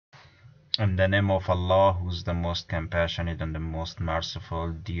In the name of Allah, who is the most compassionate and the most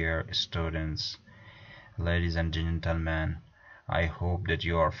merciful, dear students, ladies and gentlemen, I hope that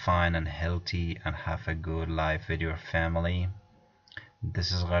you are fine and healthy and have a good life with your family.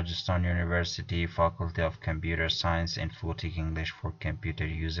 This is Rajasthan University Faculty of Computer Science Infotech English for Computer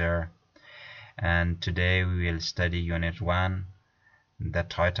User, and today we will study Unit 1. The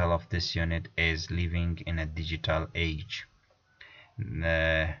title of this unit is Living in a Digital Age.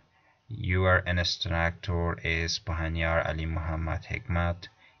 Your instructor is Pahanyar Ali Muhammad Hikmat,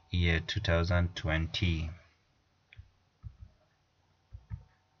 year 2020.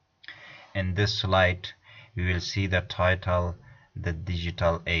 In this slide, we will see the title, The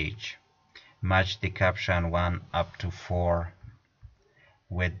Digital Age. Match the caption 1 up to 4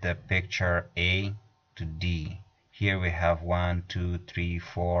 with the picture A to D. Here we have 1, 2, 3,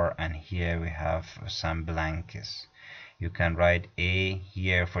 4, and here we have some blanks. You can write A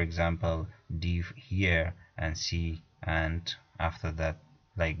here, for example, D here, and C, and after that,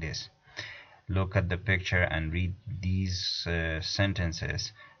 like this. Look at the picture and read these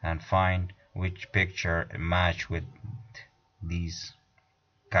sentences and find which picture match with these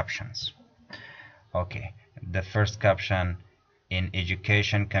captions. Okay, the first caption: in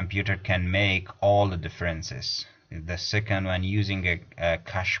education, computer can make all the differences. The second one, using a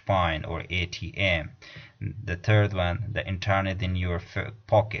cash point or ATM. The third one, the internet in your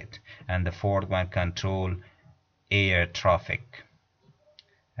pocket. And the fourth one, control air traffic.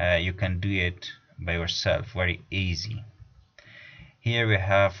 You can do it by yourself, very easy. Here we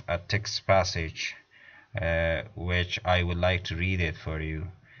have a text passage which I would like to read it for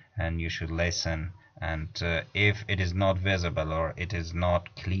you, and you should listen. And if it is not visible or it is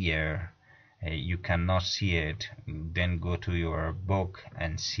not clear, you cannot see it, then go to your book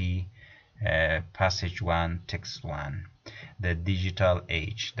and see passage 1, text 1. The Digital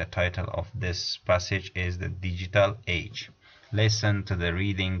Age. The title of this passage is The Digital Age. Listen to the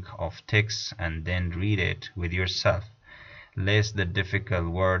reading of text and then read it with yourself. List the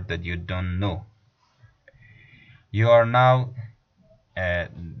difficult word that you don't know. You are now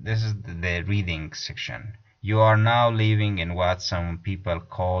this is the reading section. You are now living in what some people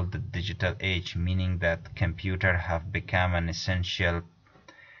call the digital age, meaning that computers have become an essential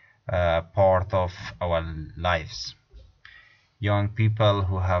part of our lives. Young people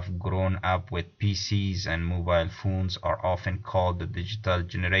who have grown up with PCs and mobile phones are often called the digital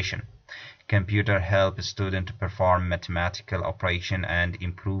generation. Computers help students to perform mathematical operations and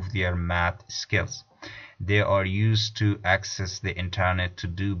improve their math skills. They are used to access the internet to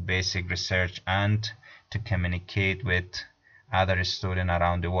do basic research and to communicate with other students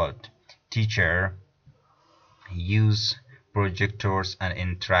around the world. Teachers use projectors and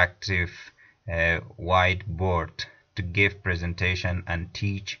interactive whiteboard to give presentation and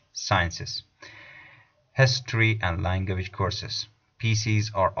teach sciences, history, and language courses.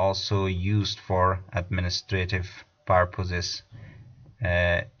 PCs are also used for administrative purposes.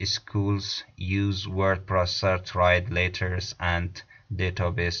 Schools use word processor to write letters and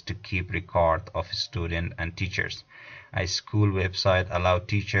database to keep record of students and teachers. A school website allows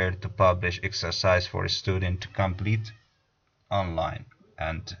teachers to publish exercise for students to complete online.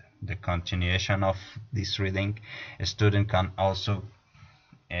 And the continuation of this reading, a student can also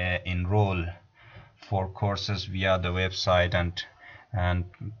enroll for courses via the website, and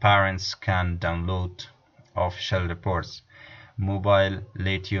parents can download official reports. Mobile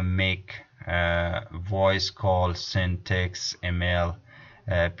let you make voice calls, send text, email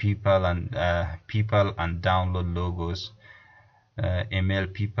people and download logos. Email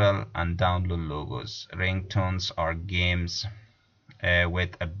people and download logos. Ringtones are games.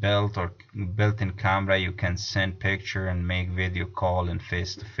 With a built-in camera, you can send picture and make video call in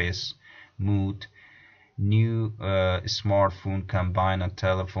face-to-face mode. New smartphone combine a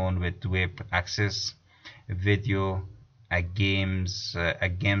telephone with web access, video, a games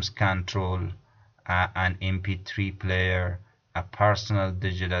control, an MP3 player, a personal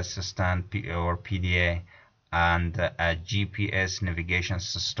digital assistant or PDA, and a GPS navigation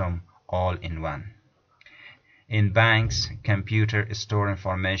system, all in one. In banks, computers store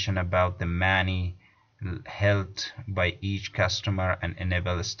information about the money held by each customer and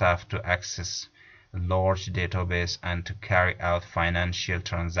enable staff to access a large database and to carry out financial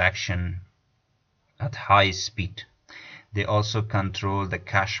transactions at high speed. They also control the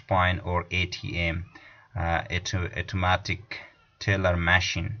cash point or ATM, automatic teller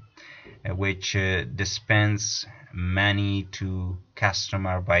machine, which dispense money to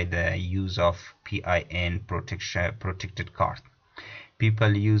customer by the use of PIN protected card.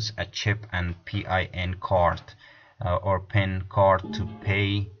 People use a chip and PIN card or PIN card to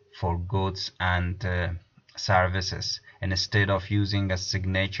pay for goods and services. Instead of using a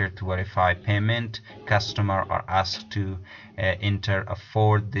signature to verify payment, customers are asked to enter a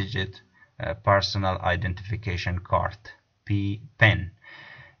 4-digit personal identification card PIN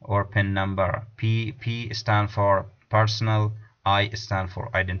or PIN number. P stand for personal, I stand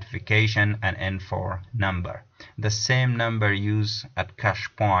for identification, and N for number. The same number used at cash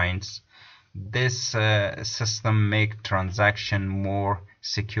points. This system makes transaction more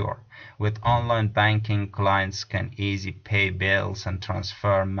secure. With online banking, clients can easily pay bills and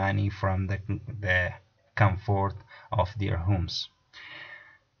transfer money from the comfort of their homes.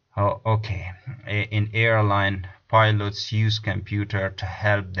 Oh, okay. In airline, pilots use computer to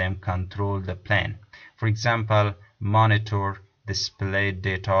help them control the plane. For example, monitor display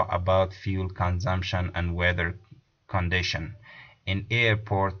data about fuel consumption and weather condition. In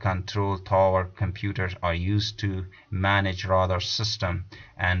airport control tower, computers are used to manage radar system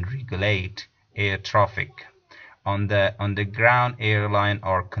and regulate air traffic. On the ground, airlines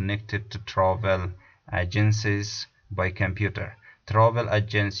are connected to travel agencies by computer. Travel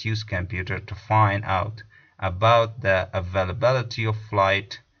agents use computer to find out about the availability of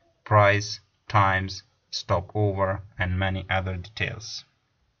flight, price, times, stopover, and many other details.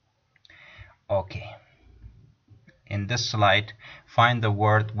 Okay. In this slide, find the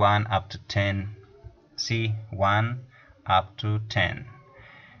word 1 up to 10. See 1 up to 10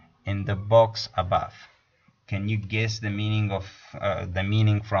 in the box above. Can you guess the meaning of the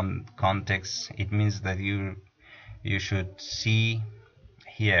meaning from context? It means that you should see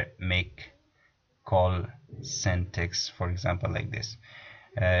here, make, call, syntax, for example, like this,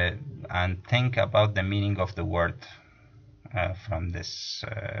 and think about the meaning of the word from this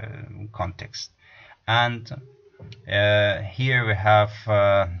context. And here we have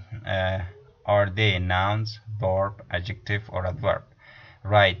are they nouns, verb, adjective, or adverb.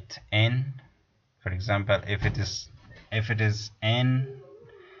 Write in, for example, if it is n,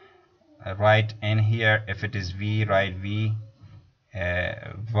 write n here. If it is v, write v.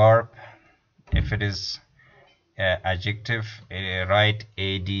 Verb, if it is adjective, write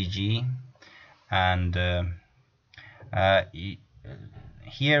adg. And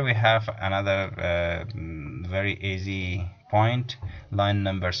here we have another very easy point, line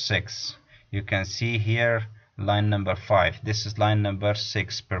number 6. You can see here line number 5. This is line number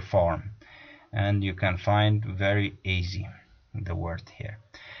 6, perform, and you can find very easy the word here.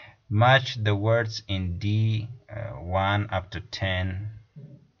 Match the words in D 1 up to 10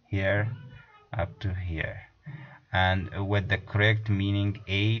 here up to here, and with the correct meaning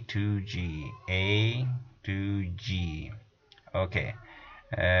A to G, A to G. Okay,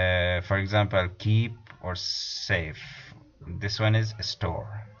 for example, keep or save. This one is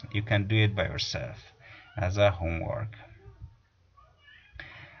store. You can do it by yourself as a homework.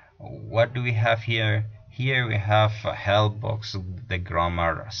 What do we have here? Here we have a help box, the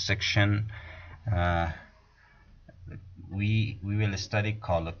grammar section. We will study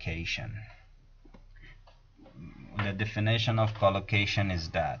collocation. The definition of collocation is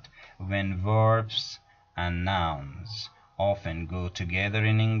that when verbs and nouns often go together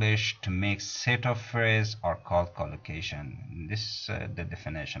in English to make set of phrase are called collocation. This is the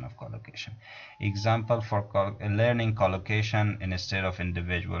definition of collocation. Example for learning collocation instead of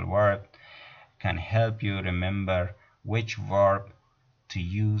individual verb can help you remember which verb to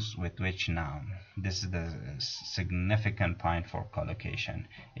use with which noun. This is the significant point for collocation.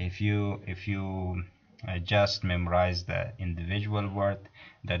 If you just memorize the individual word,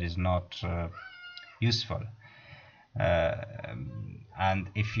 that is not useful. And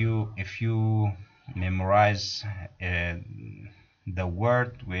if you memorize the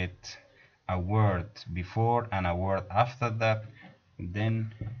word with a word before and a word after that,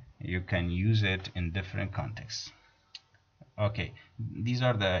 then you can use it in different contexts. Okay, these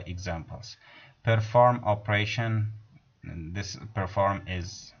are the examples. Perform operation. This perform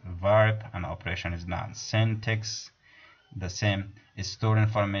is verb and operation is noun. Syntax, the same. Store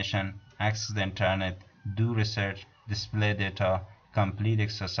information, access the internet, do research, display data, complete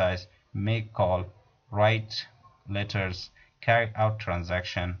exercise, make call, write letters, carry out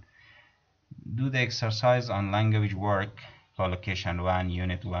transaction. Do the exercise on language work, collocation 1,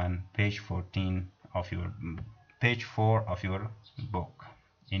 unit 1, page 14 of your page 4 of your book,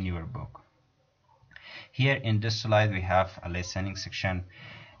 in your book. Here in this slide we have a listening section.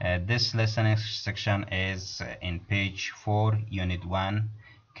 This listening section is in page 4, unit 1.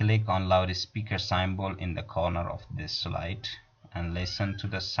 Click on loudspeaker symbol in the corner of this slide and listen to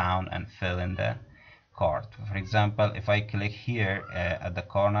the sound and fill in the card. For example, if I click here at the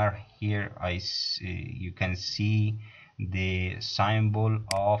corner here, you can see the symbol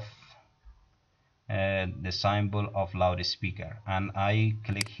of loudspeaker, and I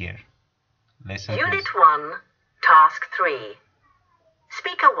click here. Listen, Unit please. 1, Task 3.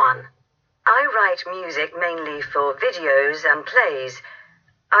 Speaker 1. I write music mainly for videos and plays.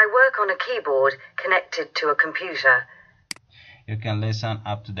 I work on a keyboard connected to a computer. You can listen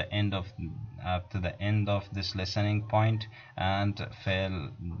up to the end of this listening point and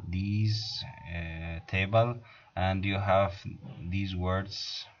fill these table, and you have these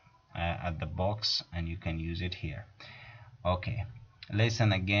words at the box, and you can use it here. Okay,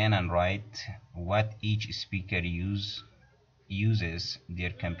 listen again and write what each speaker uses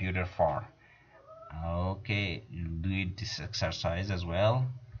their computer for. Okay, do this exercise as well.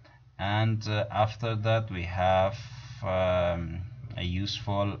 And after that we have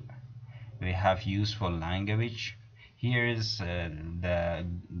useful language. Here is the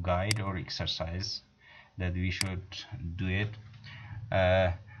guide or exercise that we should do it.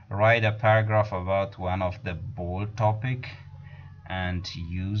 Write a paragraph about one of the bold topic and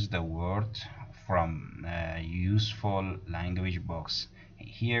use the word from useful language box.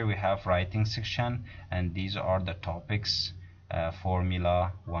 Here we have writing section, and these are the topics: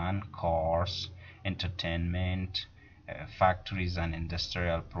 Formula 1, cars, entertainment, factories and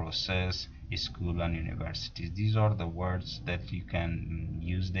industrial process, school and universities. These are the words that you can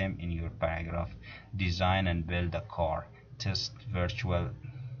use them in your paragraph. Design and build a car, test virtual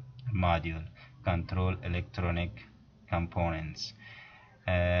module, control electronic components,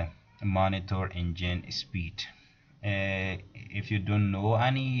 monitor engine speed. If you don't know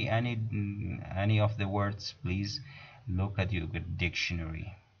any of the words, please look at your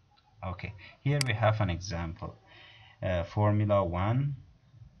dictionary. Okay, here we have an example. Formula 1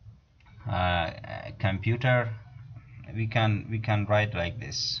 computer. We can write like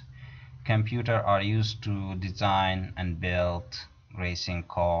this: computer are used to design and build racing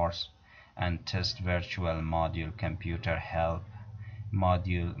cars and test virtual module. Computer help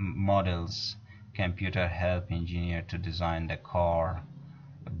models. Computer help engineer to design the car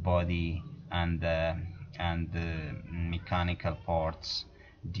body and the mechanical parts.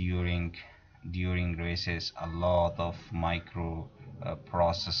 During races, a lot of micro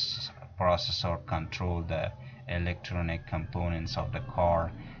processor control the electronic components of the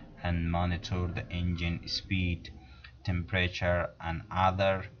car and monitor the engine speed, temperature and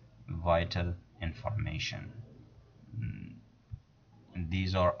other vital information.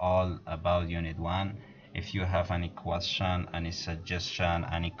 These are all about unit 1. If you have any question, any suggestion,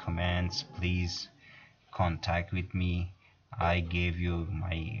 any comments, please contact with me. I gave you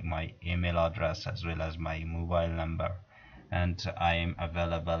my email address as well as my mobile number, and I am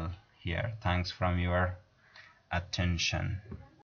available here. Thanks for your attention.